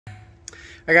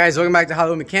Hi guys, welcome back to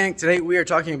Hollywood Mechanic. Today we are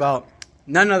talking about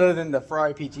none other than the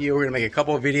Ferrari PTU. We're going to make a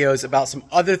couple of videos about some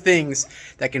other things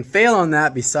that can fail on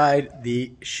that beside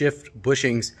the shift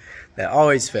bushings that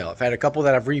always fail. I've had a couple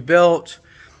that I've rebuilt,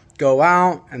 go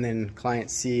out, and then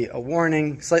clients see a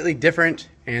warning, slightly different,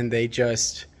 and they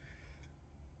just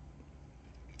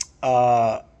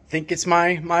think it's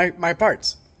my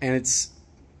parts. And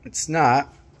it's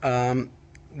not.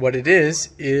 What it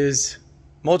is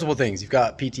multiple things. You've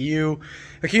got PTU,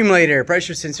 accumulator,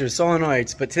 pressure sensors,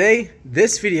 solenoids. But today,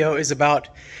 this video is about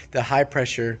the high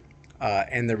pressure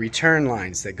and the return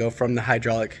lines that go from the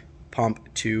hydraulic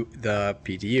pump to the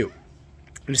PTU.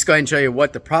 I'll just go ahead and show you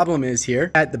what the problem is here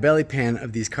at the belly pan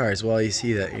of these cars. Well, you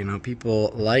see that,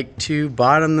 people like to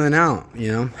bottom them out,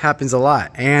 happens a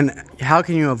lot. And how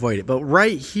can you avoid it? But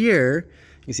right here,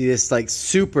 you see this like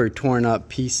super torn up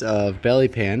piece of belly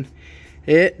pan.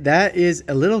 That is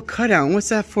a little cutout. And what's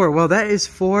that for? Well, that is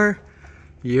for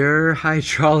your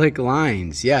hydraulic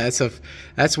lines. Yeah,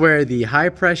 that's where the high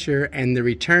pressure and the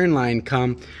return line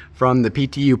come from the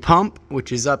PTU pump,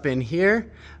 which is up in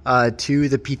here, to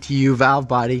the PTU valve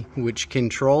body, which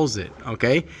controls it,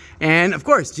 okay? And of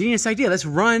course, genius idea. Let's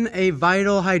run a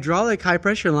vital hydraulic high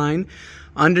pressure line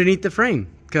underneath the frame,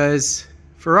 because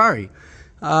Ferrari.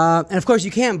 And of course, you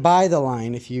can't buy the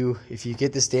line. If you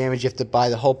get this damage, you have to buy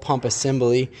the whole pump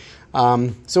assembly.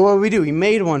 So what do? We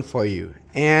made one for you.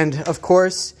 And of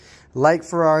course, like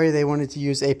Ferrari, they wanted to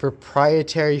use a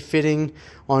proprietary fitting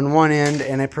on one end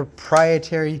and a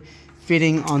proprietary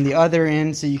fitting on the other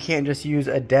end. So you can't just use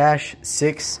a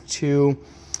 -6 to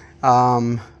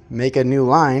make a new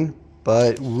line.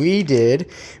 But we did.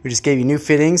 We just gave you new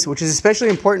fittings, which is especially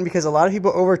important because a lot of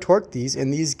people over torque these,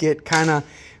 and these get kind of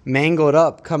mangled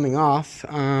up coming off.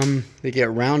 They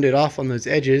get rounded off on those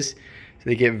edges, so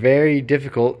they get very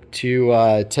difficult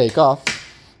to take off.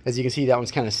 As you can see, that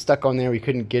one's kind of stuck on there. We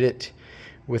couldn't get it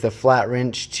with a flat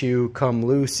wrench to come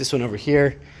loose. This one over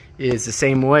here is the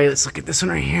same way. Let's look at this one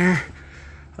right here.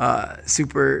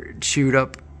 Super chewed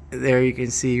up. There you can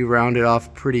see rounded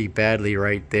off pretty badly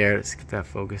right there. Let's get that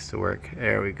focus to work.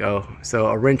 There we go. So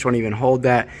a wrench won't even hold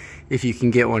that if you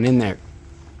can get one in there.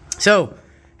 So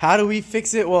how do we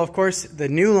fix it? Well, of course, the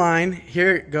new line,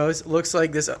 here it goes. Looks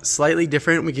like this, slightly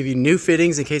different. We give you new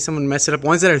fittings in case someone messed it up.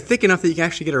 Ones that are thick enough that you can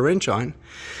actually get a wrench on.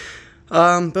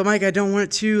 But Mike, I don't want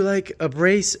it to like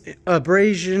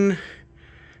abrasion.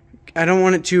 I don't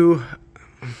want it to,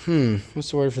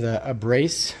 what's the word for that?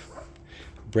 Abrasive?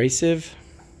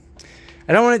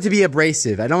 I don't want it to be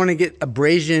abrasive. I don't want to get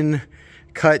abrasion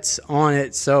cuts on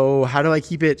it. So how do I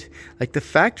keep it like the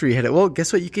factory had it? Well,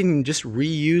 guess what? You can just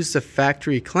reuse the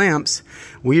factory clamps.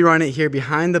 We run it here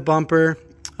behind the bumper,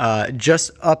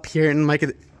 just up here. And Mike,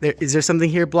 is there something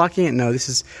here blocking it? No,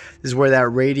 this is where that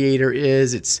radiator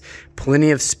is. It's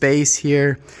plenty of space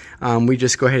here. We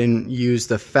just go ahead and use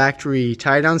the factory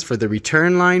tie downs for the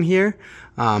return line here.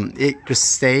 It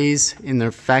just stays in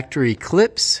the factory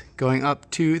clips going up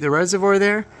to the reservoir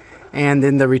there. And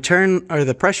then the return or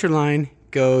the pressure line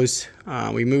goes,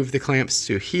 we move the clamps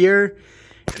to here.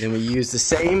 And then we use the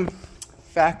same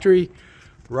factory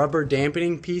rubber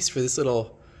dampening piece for this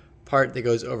little part that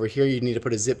goes over here. You need to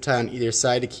put a zip tie on either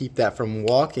side to keep that from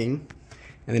walking.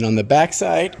 And then on the back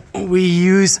side, we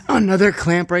use another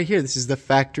clamp right here. This is the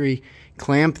factory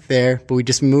clamp there, but we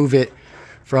just move it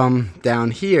from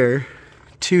down here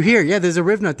to here. Yeah, there's a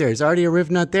riv nut there. There's already a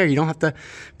riv nut there. You don't have to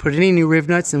put any new riv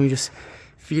nuts, and we just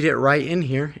feed it right in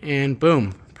here, and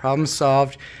boom, problem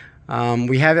solved.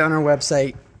 We have it on our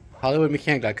website,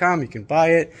 hollywoodmechanic.com. You can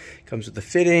buy it. It comes with the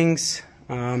fittings.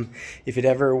 If it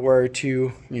ever were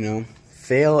to,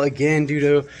 fail again due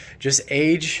to just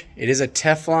age, it is a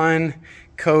Teflon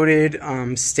coated,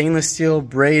 stainless steel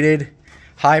braided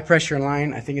high pressure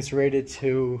line. I think it's rated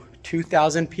to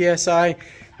 2,000 PSI,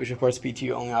 which of course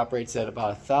PTU only operates at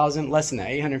about 1,000, less than that,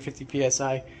 850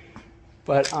 PSI.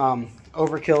 But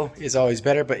overkill is always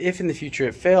better. But if in the future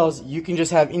it fails, you can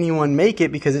just have anyone make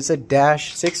it because it's a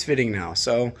 -6 fitting now.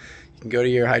 So you can go to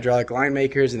your hydraulic line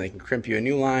makers and they can crimp you a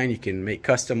new line. You can make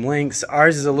custom lengths.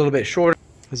 Ours is a little bit shorter,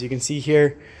 as you can see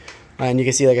here. And you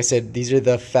can see, like I said, these are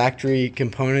the factory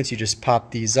components. You just pop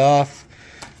these off.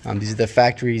 These are the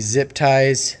factory zip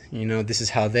ties. This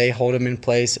is how they hold them in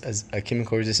place, as a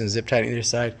chemical resistant zip tie on either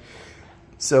side.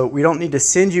 So we don't need to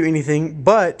send you anything,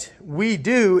 but we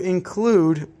do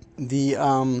include the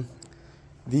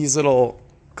these little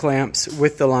clamps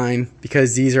with the line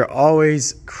because these are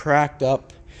always cracked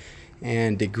up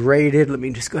and degraded. Let me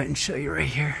just go ahead and show you right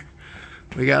here.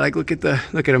 We got like look at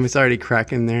them. It's already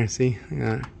cracking there. See,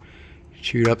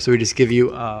 chewed up. So we just give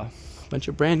you a bunch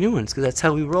of brand new ones because that's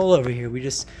how we roll over here. We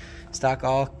just stock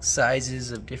all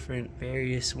sizes of different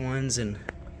various ones, and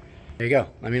there you go.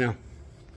 Let me know.